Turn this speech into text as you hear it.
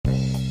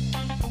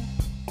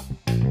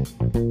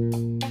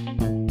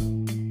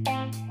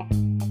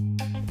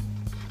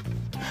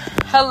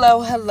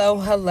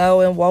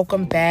Hello, and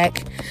welcome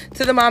back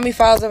to the Mommy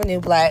Files of a New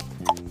Black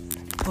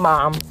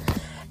Mom.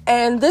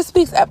 And this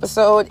week's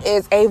episode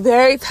is a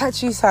very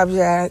touchy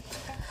subject.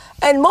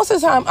 And most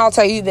of the time, I'll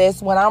tell you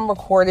this, when I'm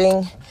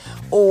recording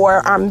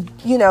or I'm,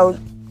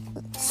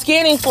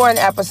 scanning for an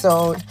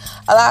episode,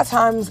 a lot of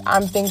times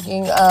I'm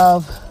thinking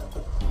of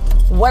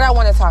what I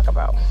want to talk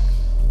about.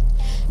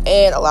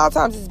 And a lot of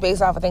times it's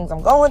based off of things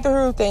I'm going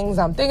through, things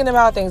I'm thinking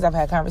about, things I've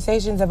had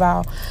conversations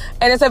about.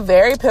 And it's a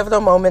very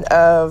pivotal moment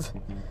of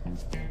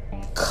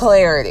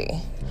clarity.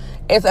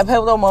 It's a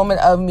pivotal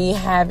moment of me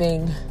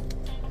having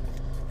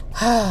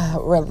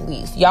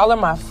release. Y'all are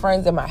my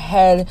friends in my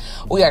head.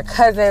 We are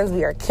cousins.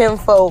 We are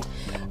kinfolk.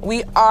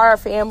 We are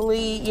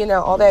family,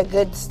 all that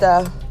good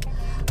stuff.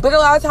 But a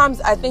lot of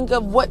times I think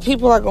of what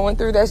people are going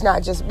through that's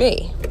not just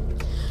me.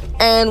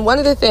 And one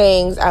of the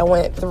things I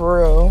went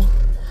through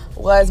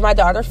was my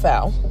daughter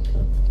fell.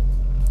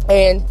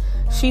 And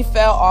she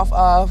fell off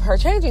of her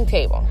changing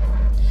table.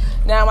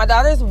 Now, my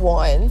daughter's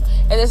 1,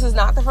 and this is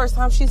not the first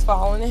time she's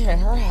fallen and hit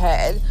her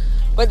head.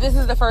 But this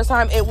is the first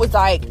time it was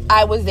like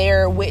I was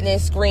there,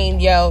 witnessed,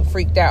 screamed, yelled,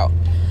 freaked out.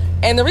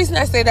 And the reason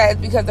I say that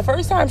is because the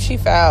first time she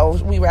fell,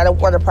 we were at a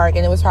water park,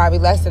 and it was probably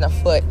less than a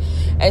foot.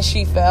 And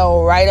she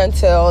fell right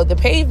until the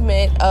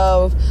pavement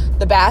of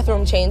the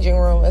bathroom changing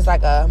room is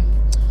like a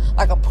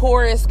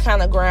porous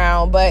kind of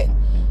ground, but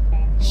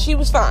she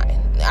was fine.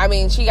 I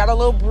mean, she got a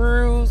little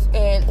bruise,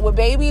 and with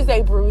babies,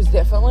 they bruise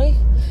differently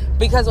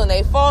because when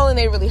they fall and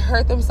they really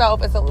hurt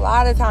themselves, it's a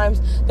lot of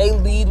times they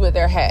lead with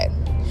their head.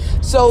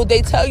 So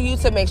they tell you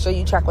to make sure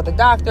you check with the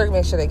doctor,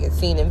 make sure they get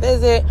seen and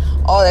visit,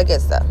 all that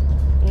good stuff.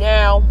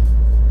 Now,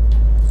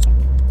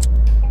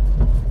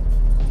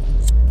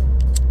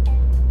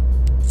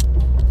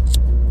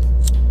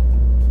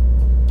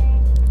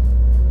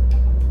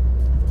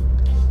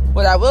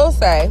 what I will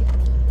say,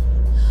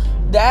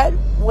 that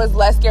was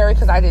less scary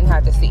because I didn't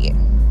have to see it.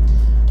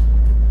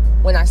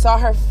 When I saw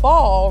her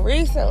fall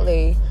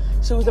recently,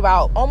 she was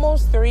about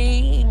almost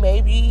 3,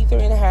 maybe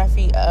 3.5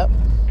 feet up.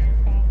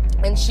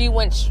 And she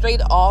went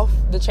straight off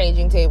the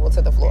changing table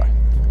to the floor.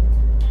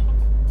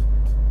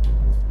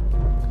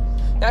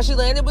 Now, she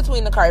landed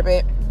between the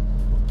carpet,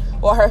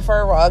 or her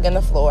fur rug, and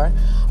the floor.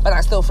 But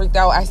I still freaked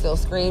out. I still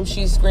screamed.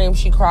 She screamed.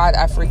 She cried.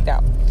 I freaked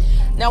out.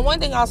 Now, one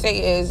thing I'll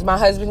say is my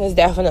husband is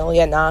definitely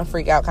a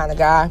non-freak out kind of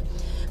guy.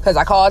 Because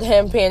I called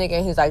him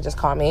panicking. He's like, just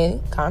call me.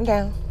 Calm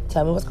down.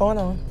 Tell me what's going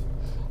on.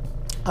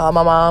 My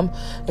mom,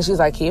 and she was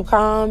like, keep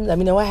calm. Let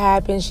me know what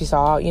happened. She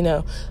saw,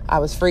 I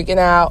was freaking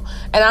out.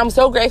 And I'm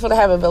so grateful to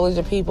have a village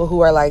of people who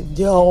are like,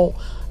 don't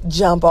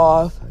jump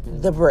off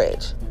the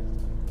bridge.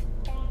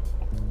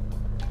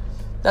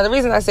 Now, the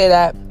reason I say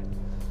that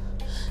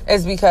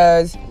is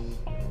because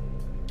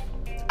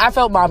I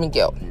felt mommy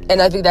guilt.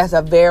 And I think that's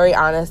a very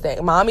honest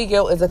thing. Mommy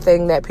guilt is a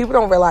thing that people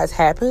don't realize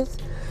happens.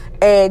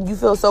 And you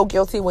feel so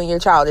guilty when your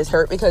child is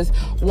hurt because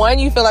 1,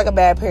 you feel like a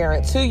bad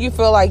parent. 2, you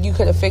feel like you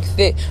could have fixed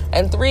it.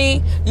 And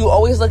 3, you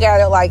always look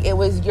at it like it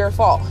was your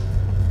fault.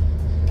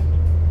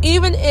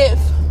 Even if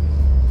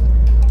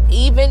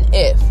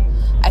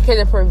I could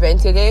have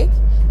prevented it,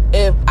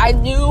 if I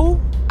knew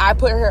I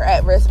put her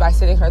at risk by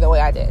sitting her the way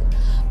I did.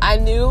 I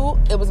knew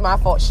it was my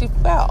fault she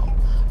fell.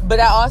 But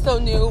I also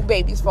knew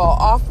babies fall.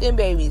 Often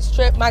babies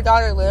trip. My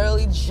daughter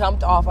literally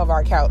jumped off of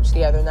our couch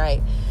the other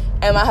night.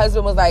 And my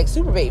husband was like,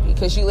 super baby,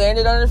 because she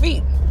landed on her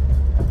feet.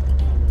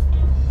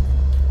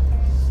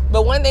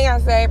 But one thing I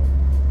say,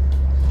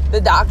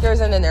 the doctors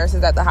and the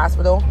nurses at the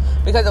hospital,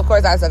 because of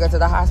course I took her to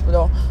the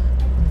hospital,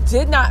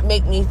 did not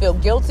make me feel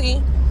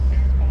guilty,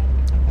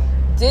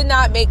 did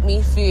not make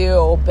me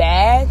feel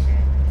bad,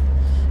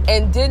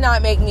 and did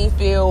not make me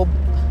feel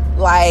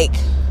like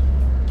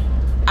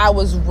I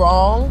was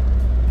wrong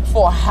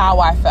for how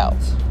I felt.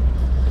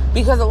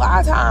 Because a lot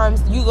of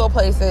times you go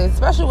places,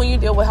 especially when you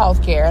deal with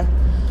healthcare,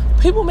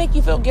 people make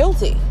you feel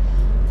guilty.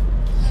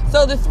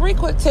 So the 3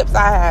 quick tips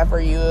I have for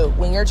you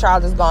when your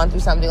child has gone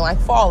through something like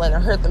falling or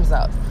hurt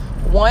themselves.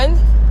 1,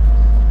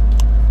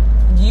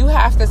 you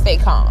have to stay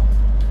calm.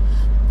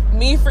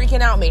 Me freaking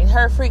out made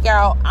her freak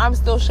out. I'm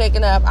still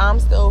shaken up. I'm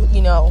still,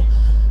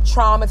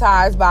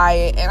 traumatized by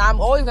it. And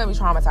I'm always going to be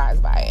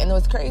traumatized by it. And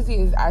what's crazy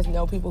is I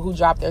know people who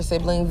drop their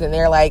siblings and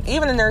they're like,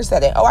 even the nurse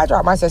said it. Oh, I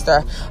dropped my sister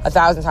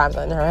 1,000 times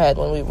on her head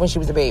when she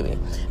was a baby.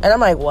 And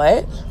I'm like,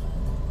 what?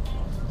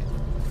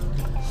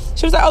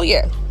 She was like, oh,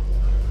 yeah.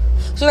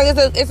 She's like,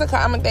 it's a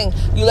common thing.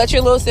 You let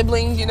your little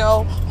siblings,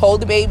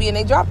 hold the baby and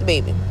they drop the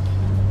baby.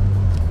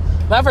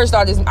 My first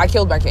thought is I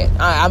killed my kid.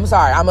 I'm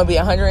sorry. I'm going to be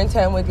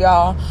 110 with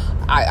y'all.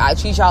 I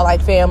treat y'all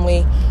like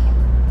family.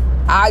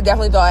 I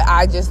definitely thought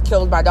I just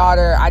killed my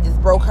daughter. I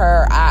just broke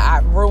her.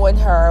 I ruined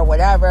her,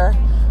 whatever.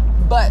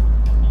 But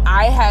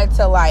I had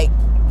to,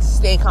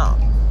 stay calm.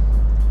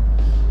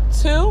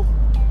 2,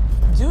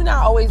 do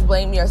not always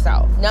blame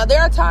yourself. Now,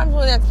 there are times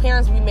when as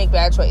parents we make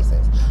bad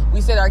choices.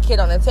 We sit our kid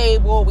on the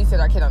table. We sit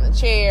our kid on the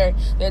chair.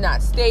 They're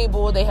not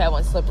stable. They have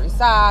on slippery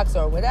socks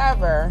or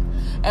whatever.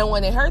 And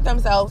when they hurt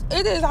themselves,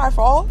 it is our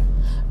fault.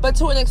 But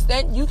to an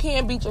extent, you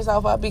can't beat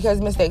yourself up because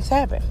mistakes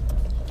happen.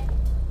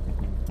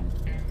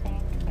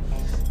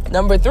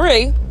 Number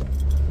two,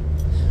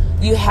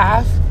 you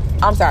have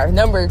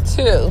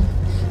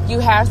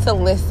to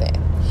listen.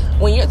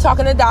 When you're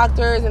talking to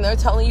doctors and they're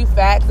telling you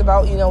facts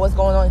about, what's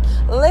going on,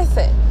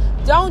 listen.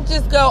 Don't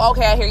just go,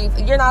 okay, I hear you.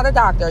 You're not a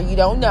doctor. You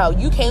don't know.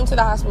 You came to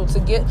the hospital to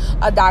get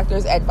a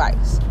doctor's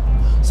advice.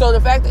 So the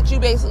fact that you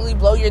basically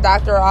blow your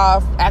doctor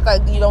off, act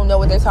like you don't know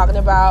what they're talking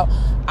about,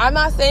 I'm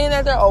not saying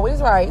that they're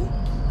always right.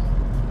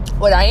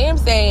 What I am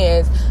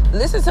saying is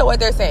listen to what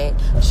they're saying.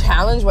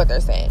 Challenge what they're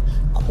saying.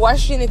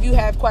 Question if you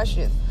have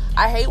questions.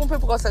 I hate when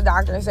people go to the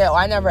doctor and say,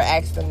 I never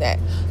asked them that.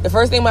 The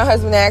first thing my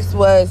husband asked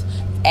was,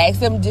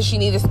 ask them, does she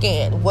need a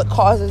scan? What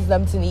causes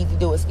them to need to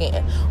do a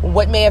scan?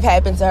 What may have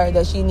happened to her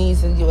that she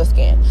needs to do a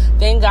scan?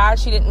 Thank God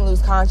she didn't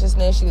lose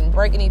consciousness. She didn't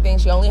break anything.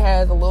 She only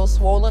has a little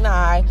swollen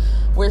eye,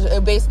 where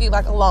it basically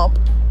like a lump,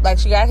 like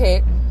she got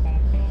hit.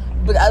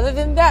 But other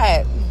than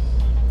that,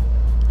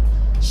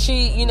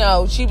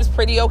 she was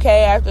pretty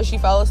okay after she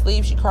fell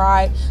asleep. She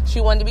cried.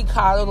 She wanted to be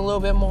coddled a little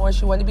bit more.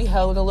 She wanted to be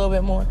held a little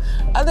bit more.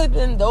 Other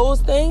than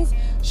those things,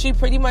 she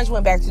pretty much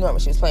went back to normal.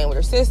 She was playing with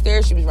her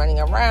sister. She was running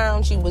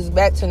around. She was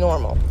back to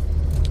normal.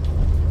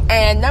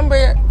 And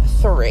number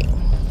 3,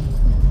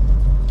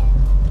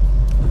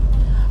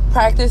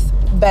 practice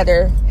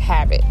better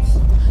habits.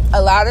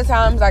 A lot of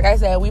times, like I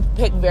said, we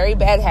pick very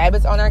bad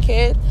habits on our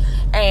kids,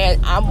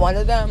 and I'm one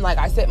of them. Like,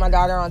 I sit my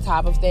daughter on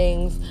top of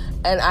things,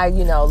 and I,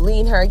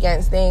 lean her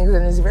against things,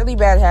 and it's really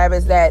bad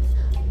habits that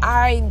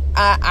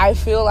I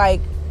feel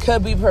like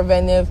could be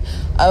preventive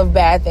of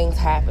bad things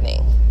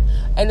happening.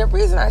 And the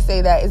reason I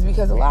say that is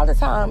because a lot of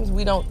times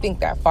we don't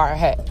think that far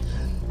ahead.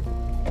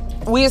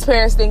 We as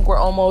parents think we're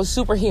almost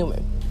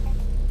superhuman.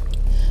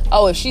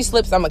 Oh, if she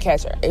slips, I'm gonna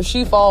catch her. If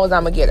she falls,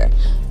 I'm gonna get her.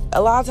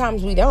 A lot of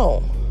times we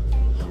don't.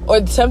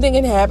 Or something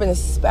can happen,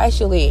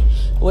 especially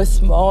with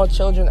small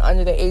children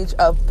under the age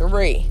of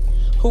 3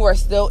 who are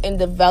still in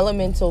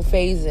developmental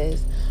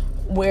phases,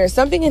 where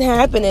something can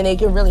happen and they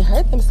can really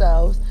hurt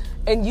themselves.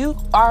 And you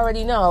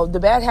already know the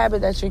bad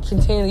habit that you're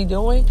continually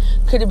doing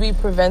could be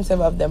preventive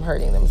of them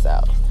hurting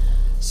themselves.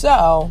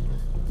 So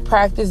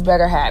practice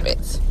better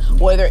habits,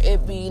 whether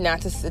it be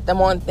not to sit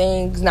them on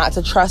things, not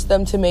to trust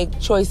them to make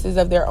choices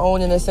of their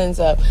own in the sense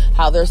of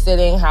how they're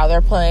sitting, how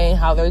they're playing,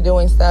 how they're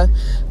doing stuff,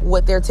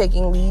 what they're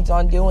taking leads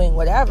on doing,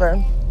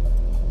 whatever.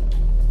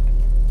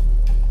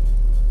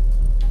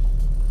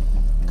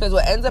 Because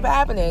what ends up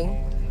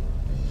happening,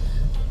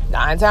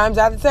 9 times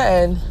out of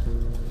 10,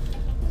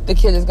 the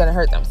kid is going to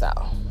hurt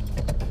themselves.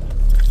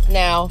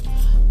 Now,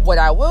 what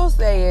I will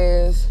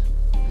say is,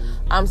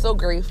 I'm so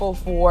grateful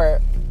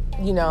for,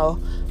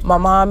 my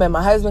mom and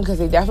my husband, because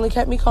they definitely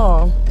kept me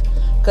calm.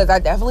 Because I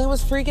definitely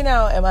was freaking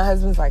out, and my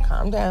husband's like,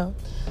 calm down,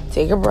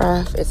 take a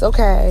breath, it's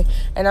okay.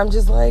 And I'm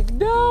just like,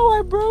 no,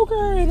 I broke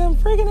her, and I'm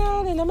freaking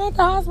out, and I'm at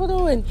the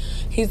hospital. And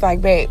he's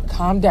like, babe,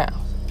 calm down.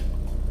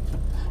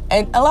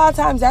 And a lot of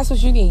times, that's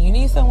what you need. You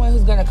need someone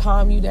who's going to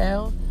calm you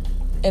down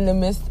in the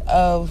midst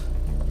of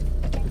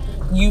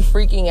you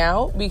freaking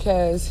out,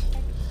 because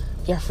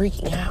you're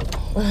freaking out.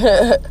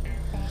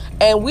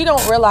 And we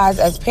don't realize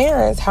as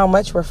parents how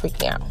much we're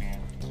freaking out.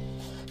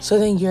 So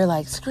then you're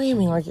like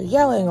screaming, or you're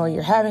yelling, or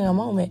you're having a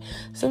moment.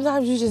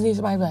 Sometimes you just need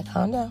somebody to be like,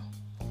 calm down.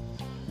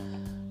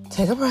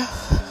 Take a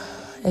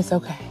breath. It's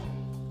okay.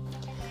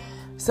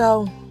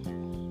 So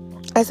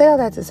I say all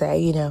that to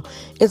say,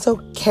 it's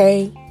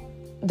okay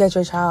that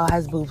your child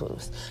has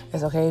boo-boos.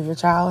 It's okay if your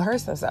child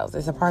hurts themselves.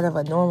 It's a part of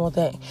a normal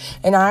thing.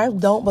 And I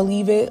don't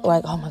believe it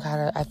like, oh my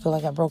God, I feel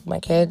like I broke my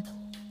kid.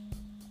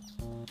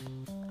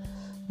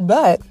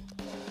 But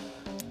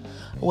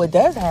what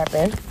does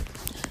happen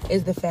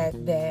is the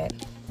fact that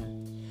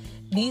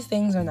these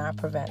things are not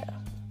preventive.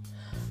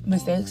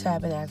 Mistakes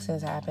happen,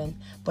 accidents happen,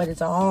 but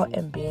it's all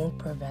in being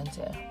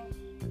preventive.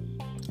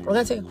 We're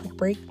going to take a quick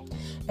break,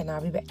 and I'll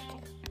be back.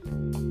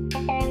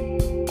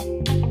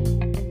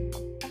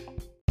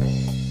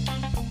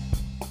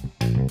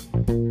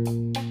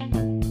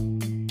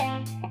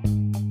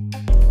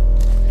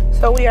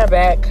 So we are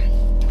back.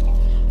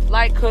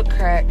 Like, cook,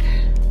 crack,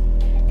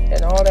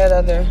 and all that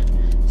other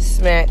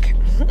smack.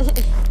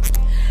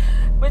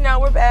 But now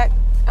we're back,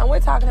 and we're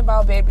talking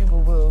about baby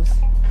boo-boos.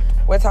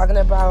 We're talking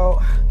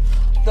about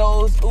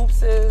those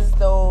oopses,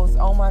 those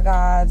oh my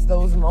gods,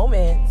 those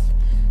moments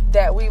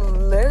that we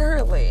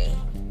literally,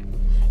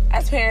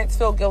 as parents,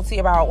 feel guilty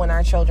about when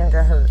our children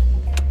get hurt.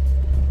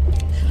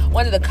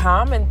 One of the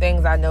common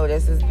things I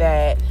notice is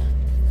that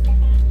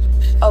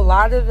a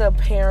lot of the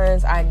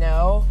parents I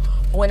know,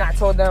 when I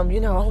told them,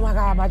 oh my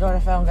God, my daughter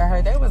fell and got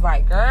hurt, they was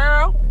like,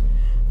 girl,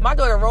 my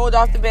daughter rolled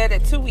off the bed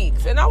at 2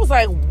 weeks. And I was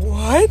like,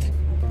 what?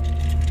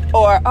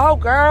 Or, oh,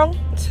 girl,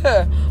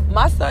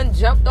 my son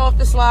jumped off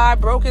the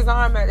slide, broke his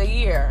arm at a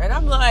year. And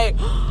I'm like,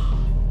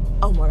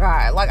 oh my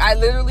God. Like, I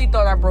literally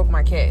thought I broke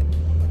my kid.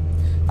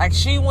 Like,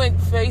 she went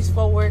face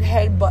forward,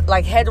 head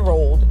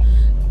rolled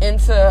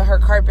into her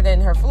carpet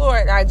and her floor.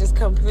 And I just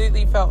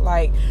completely felt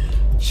like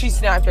she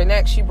snapped her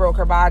neck. She broke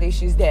her body.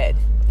 She's dead.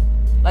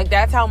 Like,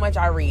 that's how much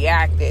I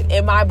reacted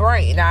in my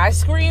brain. Now, I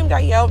screamed, I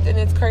yelped, and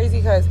it's crazy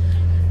because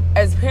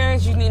as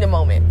parents, you need a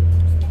moment.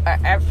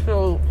 An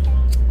absolute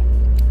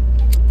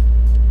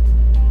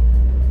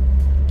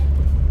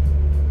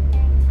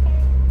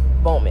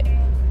moment.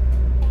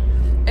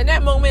 And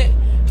that moment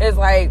is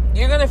like,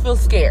 you're going to feel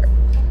scared.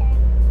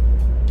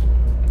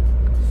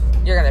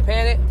 You're going to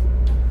panic.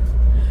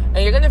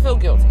 And you're going to feel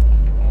guilty.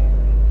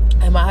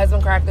 And my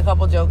husband cracked a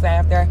couple jokes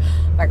after.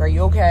 Like, are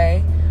you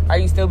okay? Are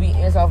you still beating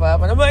yourself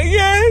up? And I'm like,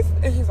 yes.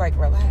 And he's like,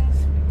 relax.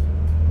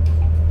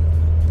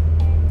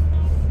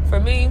 For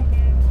me,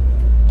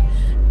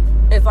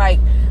 it's like,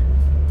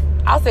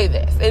 I'll say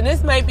this. And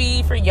this might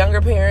be for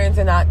younger parents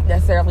and not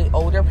necessarily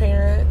older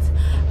parents.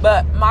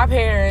 But my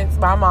parents,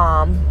 my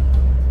mom,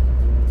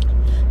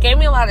 gave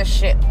me a lot of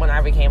shit when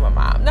I became a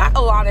mom. Not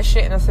a lot of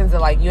shit in the sense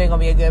of, like, you ain't gonna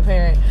be a good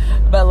parent.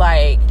 But,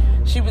 like,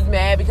 she was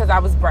mad because I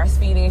was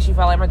breastfeeding and she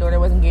felt like my daughter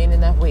wasn't gaining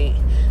enough weight.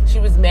 She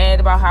was mad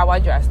about how I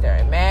dressed her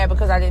and mad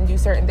because I didn't do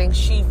certain things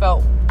she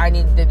felt I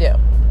needed to do.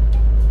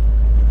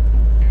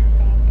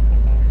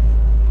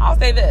 I'll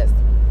say this.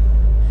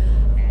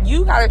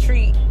 You gotta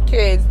treat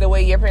kids the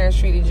way your parents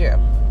treated you.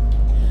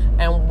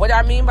 And what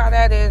I mean by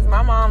that is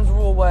my mom's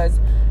rule was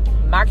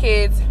my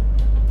kids,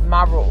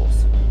 my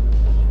rules.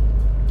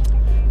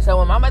 So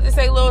when my mother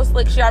say little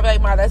slick shit, I'll be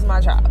like, Ma, that's my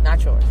child,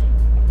 not yours.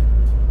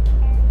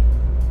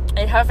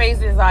 And her face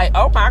is like,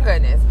 oh my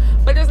goodness.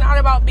 But it's not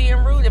about being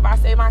rude. If I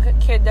say my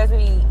kid doesn't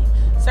eat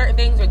certain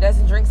things or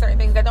doesn't drink certain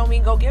things, that don't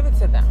mean go give it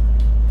to them.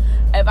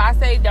 If I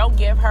say don't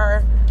give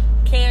her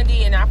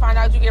candy and I find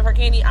out you give her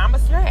candy, I'm a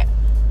snap.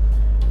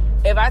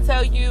 If I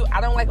tell you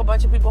I don't like a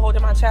bunch of people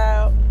holding my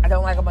child, I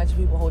don't like a bunch of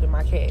people holding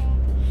my kid.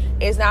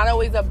 It's not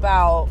always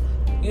about,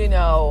 you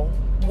know,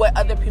 what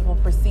other people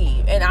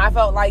perceive. And I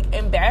felt like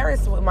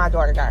embarrassed when my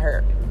daughter got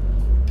hurt.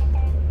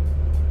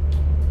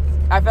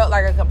 I felt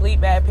like a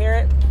complete bad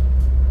parent.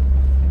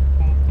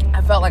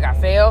 I felt like I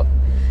failed.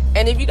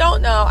 And if you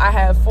don't know, I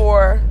have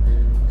 4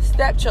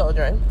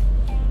 stepchildren,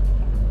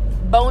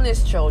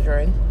 bonus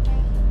children,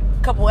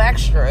 a couple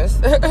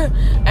extras.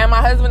 And my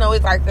husband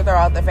always likes to throw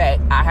out the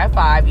fact, I have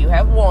 5, you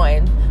have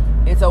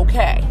 1. It's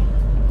okay.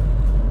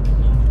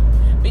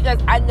 Because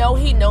I know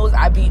he knows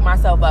I beat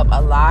myself up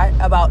a lot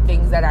about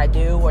things that I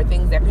do or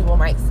things that people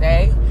might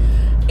say,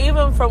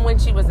 even from when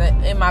she was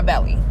in my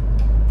belly.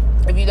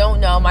 If you don't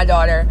know, my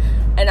daughter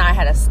and I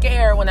had a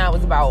scare when I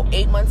was about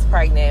 8 months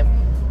pregnant.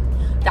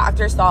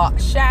 Doctor saw a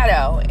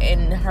shadow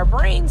in her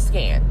brain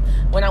scan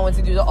when I went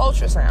to do the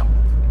ultrasound.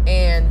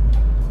 And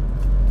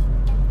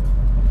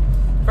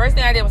first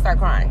thing I did was start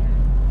crying.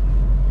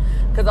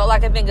 Because all I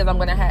can think is I'm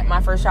going to have,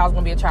 my first child's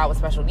going to be a child with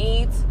special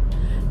needs.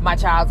 My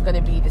child's going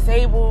to be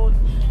disabled.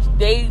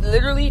 They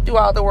literally threw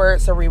out the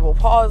word cerebral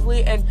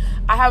palsy. And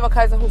I have a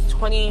cousin who's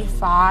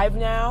 25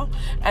 now.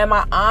 And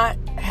my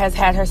aunt has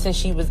had her since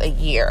she was a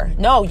year.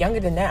 No, younger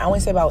than that. I want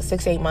to say about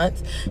 6, 8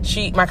 months.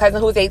 My cousin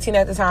who was 18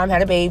 at the time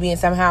had a baby. And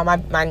somehow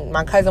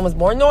my cousin was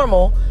born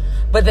normal,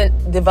 but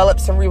then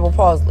developed cerebral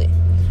palsy.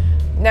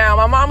 Now,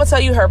 my mom will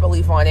tell you her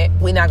belief on it.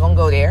 We're not going to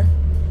go there.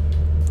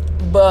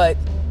 But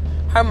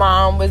her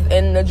mom was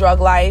in the drug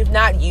life,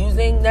 not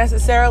using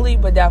necessarily,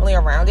 but definitely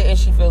around it. And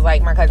she feels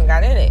like my cousin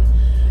got in it.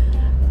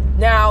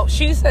 Now,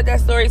 she said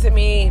that story to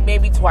me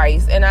maybe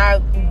twice, and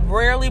I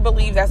rarely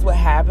believe that's what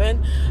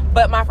happened.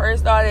 But my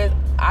first thought is,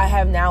 I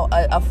have now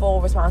a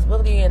full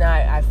responsibility, and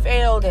I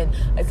failed, and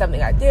it's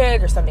something I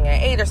did, or something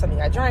I ate, or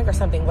something I drank, or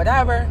something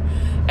whatever.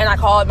 And I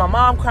called my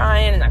mom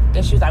crying,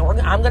 and she was like,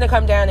 I'm going to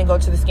come down and go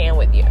to the scan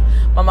with you.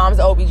 My mom's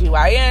an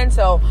OBGYN,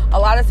 so a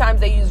lot of times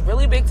they use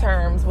really big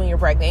terms when you're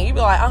pregnant. You be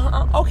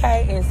like,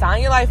 okay, and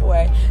sign your life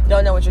away.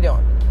 Don't know what you're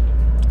doing.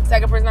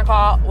 Second person I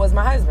called was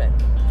my husband.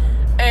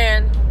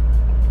 And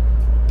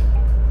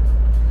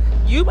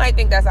you might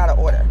think that's out of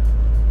order.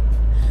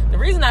 The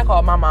reason I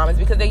called my mom is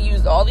because they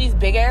used all these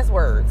big ass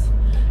words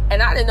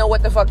and I didn't know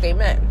what the fuck they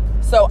meant.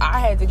 So I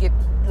had to get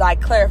like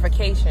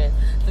clarification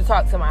to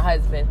talk to my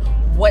husband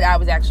what I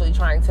was actually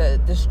trying to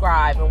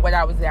describe and what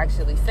I was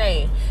actually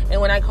saying.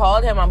 And when I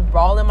called him, I'm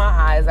bawling my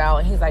eyes out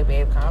and he's like,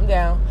 babe, calm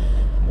down.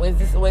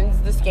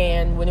 When's the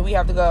scan? When do we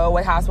have to go?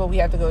 What hospital we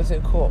have to go to?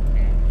 Cool.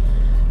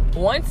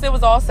 Once it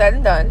was all said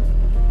and done,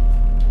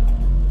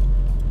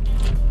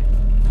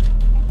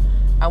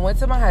 I went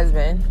to my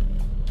husband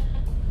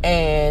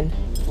and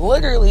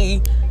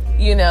literally,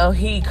 you know,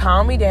 he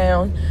calmed me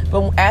down.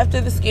 But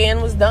after the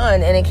scan was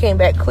done and it came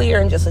back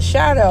clear and just a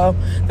shadow,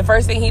 the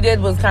first thing he did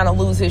was kind of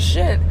lose his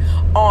shit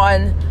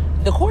on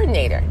the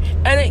coordinator.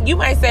 And you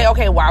might say,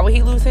 okay, why would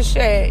he lose his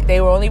shit?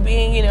 They were only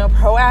being, you know,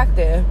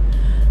 proactive.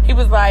 He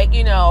was like,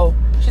 you know,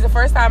 she's a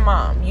first-time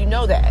mom. You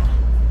know that.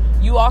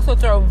 You also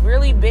throw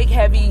really big,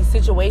 heavy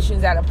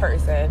situations at a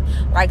person,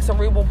 like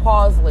cerebral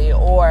palsy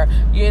or,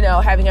 you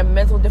know, having a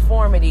mental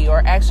deformity or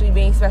actually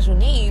being special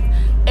needs.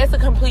 It's a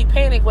complete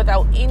panic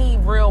without any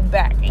real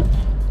backing.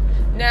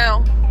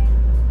 Now,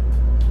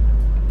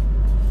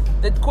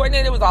 the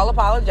coordinator was all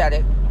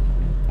apologetic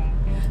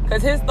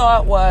because his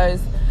thought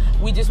was,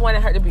 we just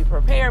wanted her to be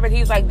prepared. But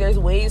he's like, there's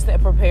ways to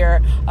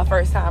prepare a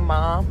first-time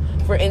mom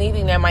for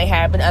anything that might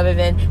happen other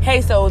than,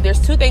 hey, so there's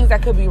two things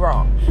that could be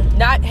wrong.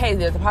 Not, hey,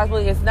 there's a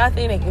possibility it's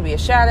nothing. It could be a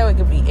shadow. It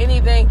could be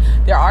anything.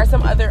 There are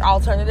some other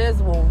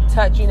alternatives. We'll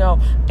touch,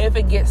 if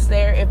it gets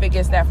there, if it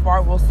gets that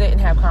far, we'll sit and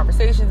have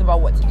conversations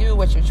about what to do,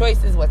 what's your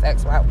choices, what's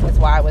X, what's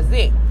Y, what's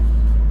Z.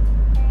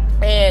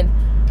 And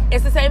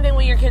it's the same thing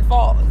when your kid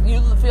falls.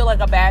 You feel like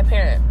a bad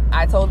parent.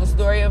 I told the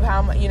story of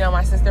how,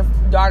 my sister's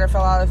daughter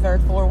fell out of the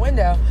third floor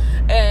window,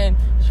 and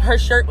her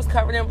shirt was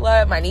covered in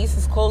blood. My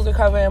niece's clothes were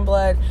covered in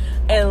blood.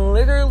 And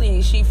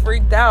literally, she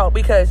freaked out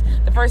because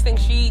the first thing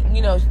she,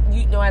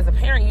 as a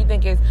parent, you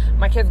think is,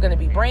 my kid's going to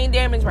be brain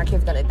damaged. My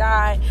kid's going to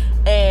die.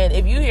 And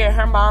if you hear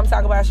her mom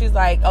talk about it, she's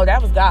like, oh, that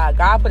was God.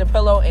 God put a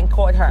pillow and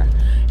caught her.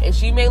 And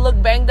she may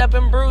look banged up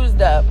and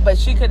bruised up, but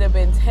she could have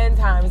been 10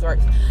 times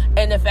worse.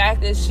 And the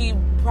fact is, she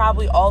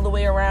probably all the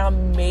way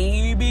around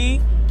maybe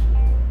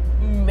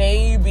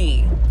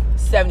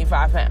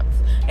 75 pounds.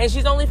 And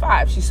she's only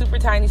 5. She's super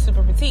tiny,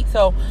 super petite.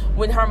 So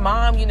when her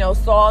mom,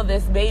 saw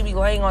this baby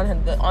laying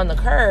on the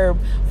curb,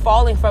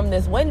 falling from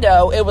this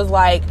window, it was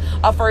like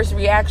a first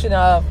reaction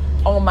of,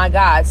 oh my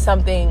God,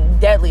 something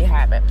deadly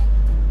happened.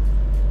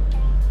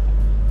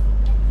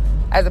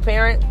 As a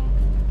parent,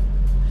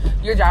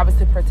 your job is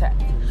to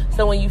protect.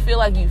 So when you feel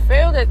like you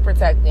failed at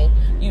protecting,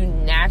 you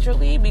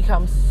naturally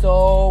become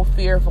so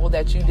fearful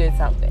that you did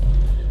something.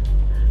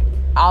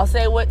 I'll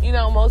say what,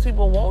 most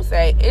people won't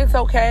say. It's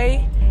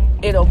okay.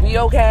 It'll be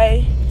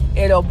okay.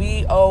 It'll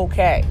be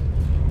okay.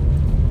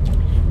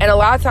 And a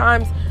lot of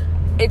times,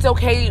 it's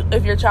okay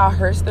if your child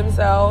hurts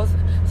themselves,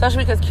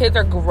 especially because kids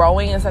are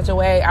growing in such a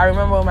way. I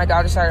remember when my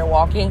daughter started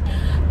walking,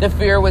 the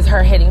fear was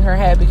her hitting her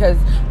head because,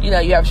 you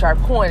have sharp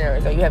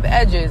corners or you have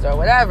edges or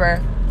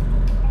whatever.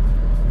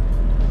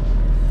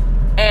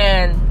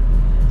 And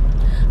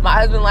my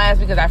husband laughs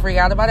because I freak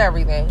out about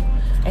everything.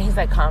 And he's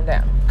like, calm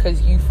down,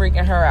 because you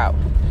freaking her out.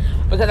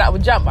 Because I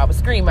would jump, I would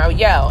scream, I would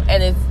yell,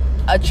 and it's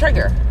a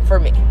trigger for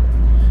me.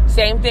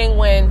 Same thing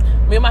when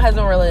me and my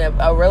husband were in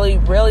a really,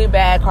 really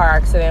bad car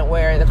accident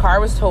where the car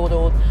was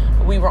totaled.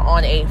 We were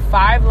on a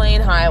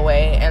 5-lane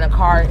highway, and a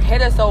car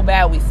hit us so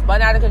bad we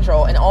spun out of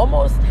control. And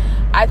almost,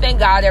 I thank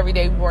God every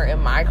day we weren't in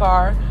my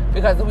car,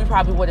 because we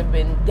probably would have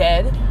been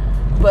dead.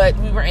 But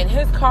we were in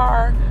his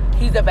car.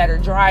 He's a better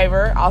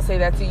driver. I'll say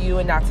that to you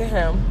and not to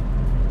him.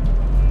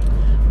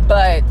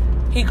 But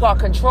he caught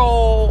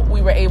control.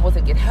 We were able to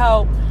get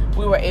help.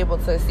 We were able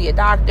to see a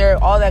doctor,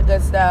 all that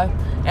good stuff,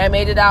 and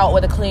made it out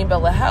with a clean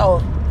bill of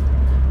health.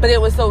 But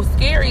it was so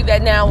scary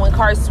that now when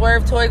cars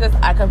swerve towards us,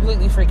 I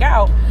completely freak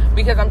out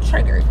because I'm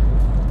triggered.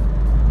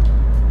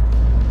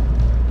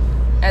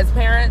 As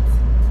parents,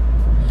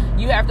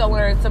 you have to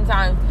learn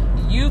sometimes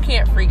you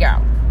can't freak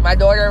out. My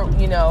daughter,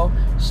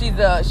 she's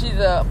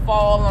a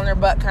fall on her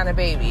butt kind of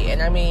baby,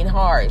 and I mean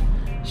hard.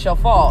 She'll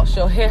fall.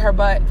 She'll hit her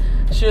butt.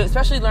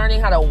 Especially learning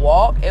how to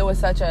walk, it was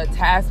such a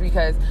task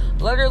because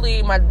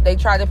literally they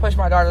tried to push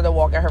my daughter to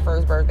walk at her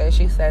first birthday.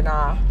 She said,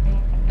 nah,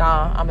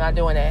 I'm not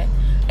doing that.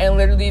 And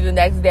literally the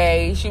next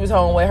day, she was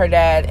home with her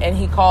dad, and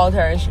he called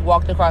her, and she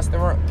walked across the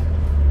room.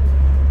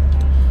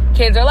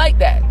 Kids are like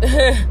that.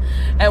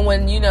 And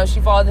when,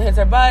 she falls and hits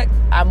her butt,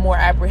 I'm more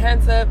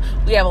apprehensive.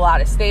 We have a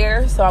lot of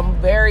stairs, so I'm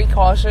very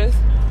cautious.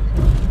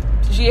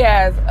 She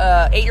has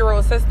a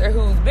 8-year-old sister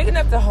who's big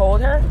enough to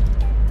hold her,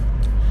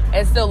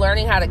 and still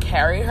learning how to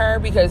carry her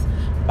because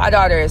my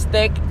daughter is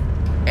thick.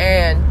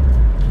 And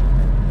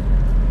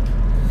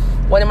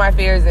one of my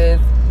fears is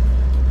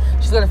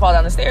she's going to fall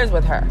down the stairs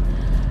with her.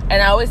 And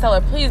I always tell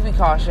her, please be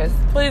cautious.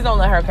 Please don't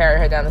let her carry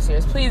her down the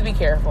stairs. Please be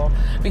careful.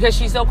 Because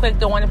she's so quick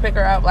to want to pick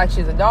her up like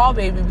she's a doll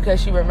baby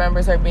because she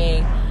remembers her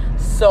being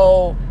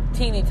so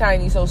teeny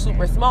tiny, so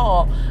super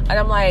small. And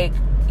I'm like,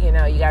 you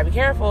got to be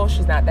careful.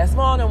 She's not that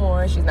small no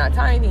more. She's not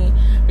tiny.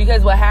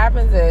 Because what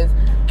happens is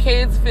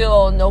kids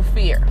feel no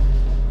fear.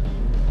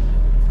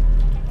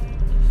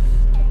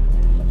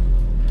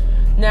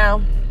 Now,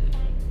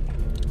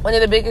 one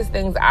of the biggest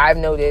things I've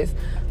noticed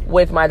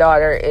with my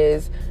daughter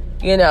is,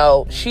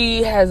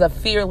 she has a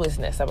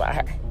fearlessness about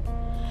her.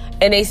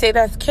 And they say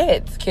that's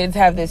kids. Kids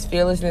have this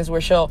fearlessness where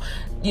she'll,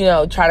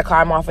 try to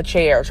climb off a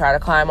chair, try to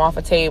climb off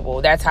a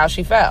table. That's how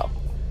she fell.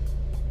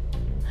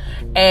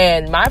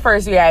 And my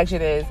first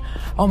reaction is,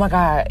 oh my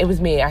God, it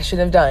was me. I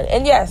shouldn't have done.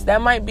 And yes, that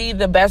might be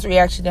the best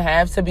reaction to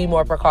have, to be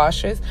more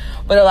precautious.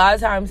 But a lot of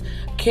times,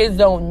 kids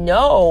don't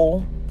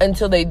know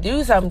until they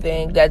do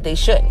something that they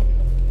shouldn't.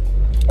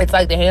 It's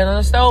like the hand on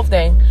the stove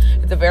thing.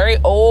 It's a very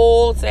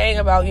old saying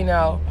about,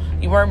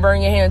 you weren't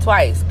burning your hand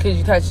twice because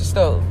you touched the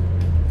stove.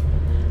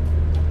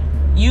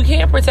 You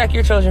can't protect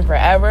your children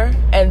forever,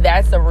 and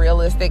that's the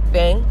realistic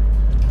thing.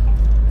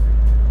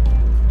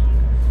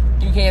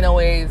 You can't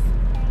always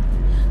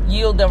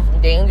yield them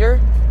from danger.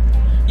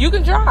 You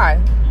can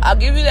try. I'll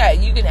give you that.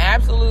 You can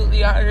absolutely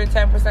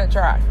 110%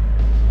 try.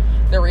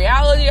 The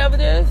reality of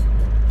it is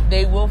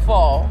they will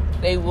fall.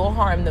 They will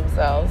harm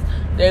themselves.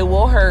 They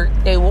will hurt.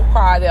 They will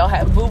cry. They'll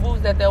have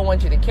boo-boos that they'll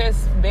want you to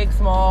kiss, big,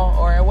 small,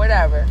 or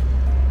whatever.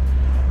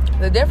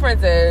 The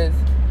difference is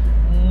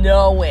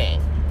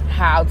knowing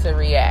how to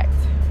react.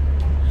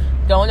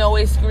 Don't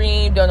always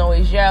scream, don't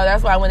always yell.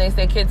 That's why when they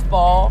say kids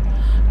fall,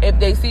 if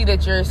they see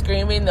that you're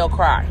screaming, they'll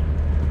cry.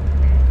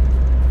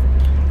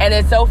 And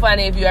it's so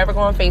funny, if you ever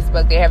go on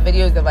Facebook, they have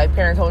videos of like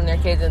parents holding their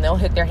kids and they'll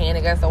hit their hand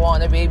against the wall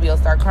and the baby will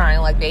start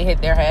crying like they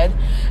hit their head.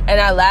 And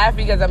I laugh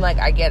because I'm like,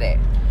 I get it.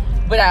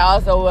 But I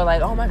also will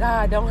like, oh my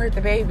God, don't hurt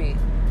the baby.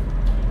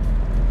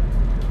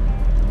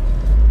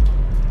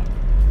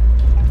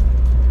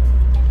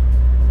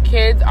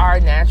 Kids are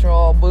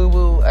natural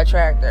boo-boo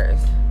attractors.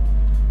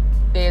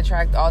 They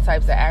attract all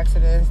types of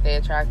accidents. They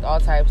attract all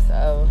types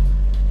of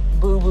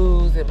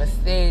boo-boos and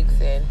mistakes,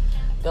 and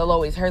they'll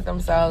always hurt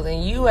themselves.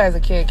 And you as a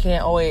kid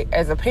can't always,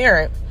 as a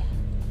parent,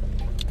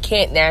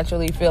 can't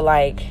naturally feel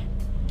like,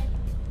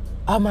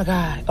 oh my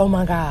God, oh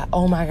my God,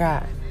 oh my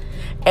God.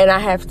 And I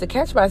have to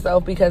catch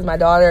myself because my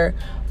daughter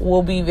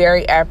will be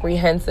very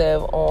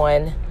apprehensive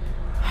on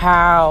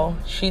how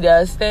she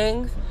does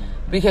things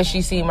because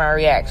she sees my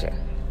reaction.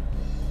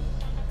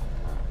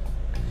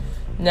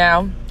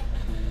 Now,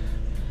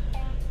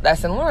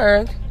 lesson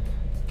learned,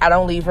 I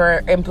don't leave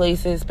her in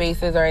places,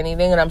 spaces, or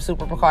anything, and I'm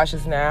super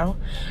precautious now.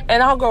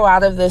 And I'll grow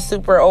out of this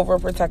super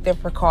overprotective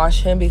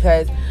precaution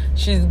because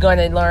she's going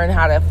to learn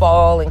how to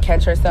fall and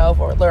catch herself,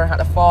 or learn how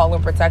to fall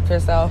and protect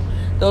herself.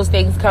 Those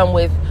things come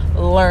with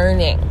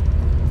learning.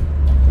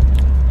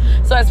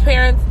 So as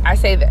parents, I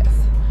say this,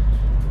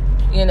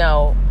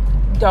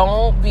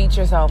 don't beat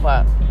yourself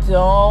up.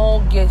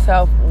 Don't get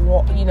yourself,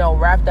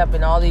 wrapped up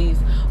in all these,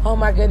 oh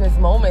my goodness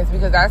moments,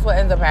 because that's what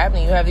ends up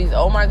happening. You have these,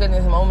 oh my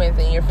goodness moments,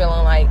 and you're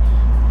feeling like,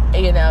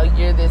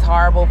 you're this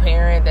horrible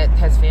parent that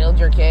has failed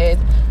your kid.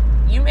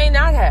 You may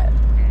not have.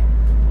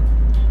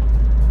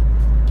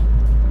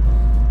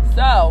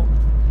 So,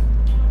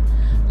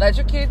 let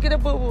your kid get a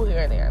boo-boo here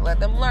and there. Let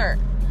them learn.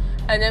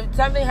 And if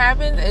something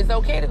happens, it's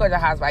okay to go to the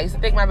hospital. I used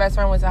to think my best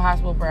friend went to the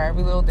hospital for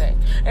every little thing.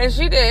 And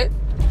she did.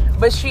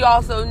 But she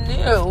also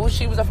knew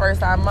she was a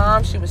first-time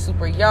mom. She was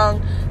super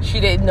young. She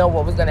didn't know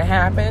what was going to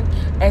happen.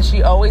 And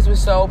she always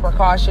was so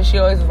precautious. She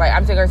always was like,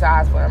 I'm taking her to the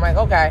hospital. I'm like,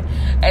 okay.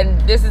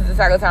 And this is the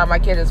second time my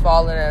kid has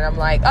fallen. And I'm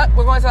like, oh,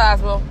 we're going to the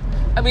hospital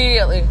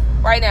immediately,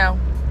 right now.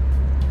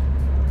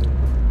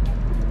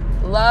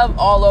 Love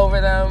all over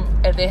them.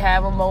 If they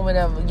have a moment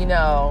of,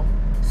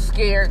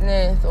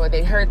 scaredness or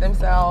they hurt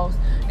themselves,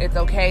 it's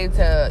okay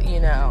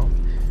to,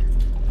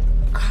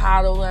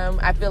 coddle them.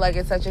 I feel like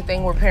it's such a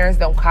thing where parents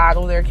don't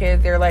coddle their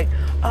kids. They're like,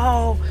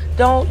 oh,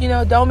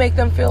 don't make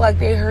them feel like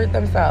they hurt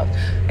themselves.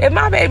 If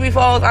my baby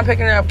falls, I'm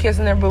picking her up,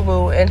 kissing her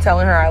boo-boo, and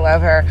telling her I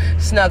love her,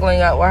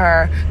 snuggling up with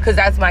her, because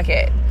that's my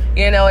kid.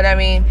 You know what I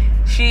mean?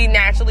 She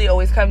naturally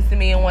always comes to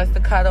me and wants to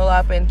cuddle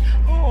up and,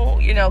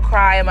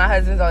 cry. And my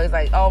husband's always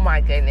like, oh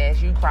my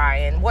goodness, you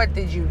crying. What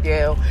did you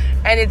do?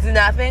 And it's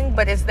nothing,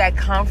 but it's that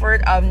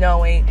comfort of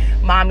knowing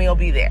mommy will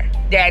be there.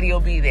 Daddy will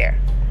be there.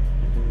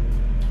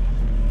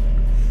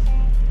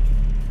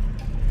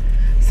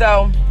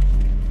 So,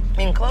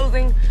 in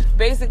closing,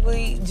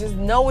 basically, just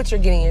know what you're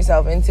getting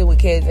yourself into with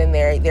kids and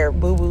their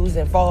boo-boos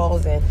and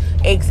falls and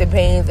aches and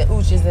pains and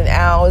ooches and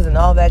ows and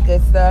all that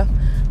good stuff.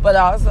 But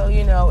also,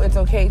 it's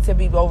okay to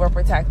be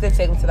overprotective.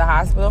 Take them to the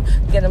hospital,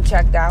 get them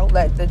checked out,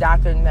 let the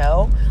doctor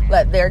know,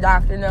 let their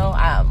doctor know.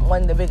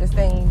 One of the biggest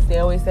things they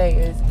always say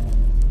is,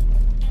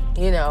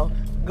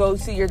 go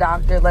see your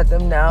doctor, let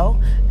them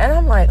know. And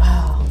I'm like,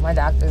 oh, my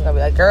doctor's gonna be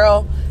like,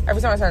 girl,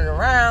 every time I turn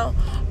around.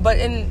 But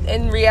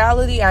in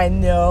reality, I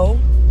know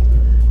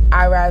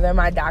I'd rather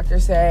my doctor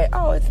say,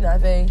 oh, it's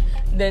nothing,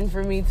 than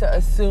for me to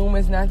assume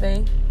it's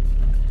nothing.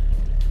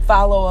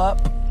 Follow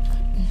up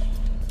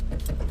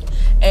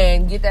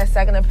and get that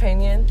second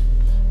opinion,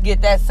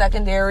 get that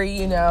secondary,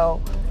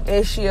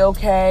 is she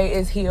okay?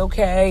 Is he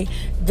okay?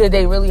 Did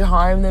they really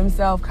harm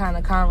themselves kind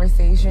of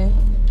conversation?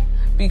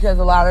 Because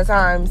a lot of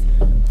times,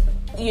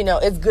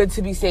 it's good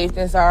to be safe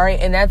than sorry.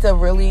 And that's a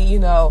really,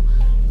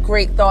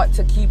 great thought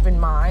to keep in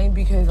mind,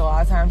 because a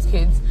lot of times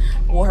kids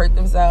will hurt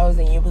themselves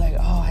and you'll be like,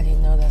 oh, I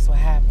didn't know that's what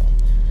happened.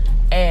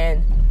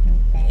 And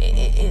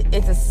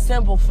it's a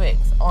simple fix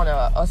on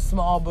a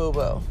small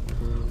boo-boo.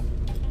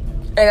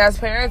 And as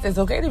parents, it's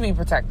okay to be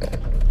protective.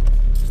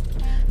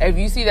 If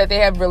you see that they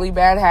have really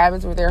bad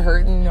habits where they're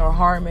hurting or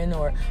harming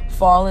or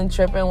falling,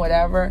 tripping,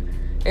 whatever,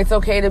 it's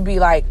okay to be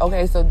like,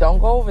 okay, so don't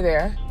go over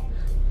there.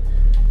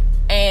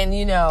 And,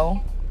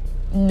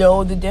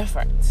 know the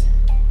difference.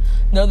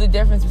 Know the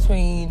difference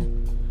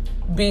between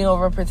being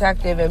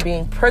overprotective and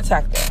being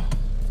protective.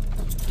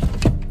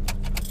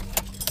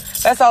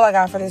 That's all I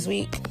got for this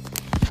week.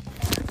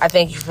 I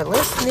thank you for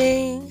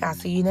listening. I'll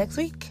see you next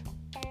week.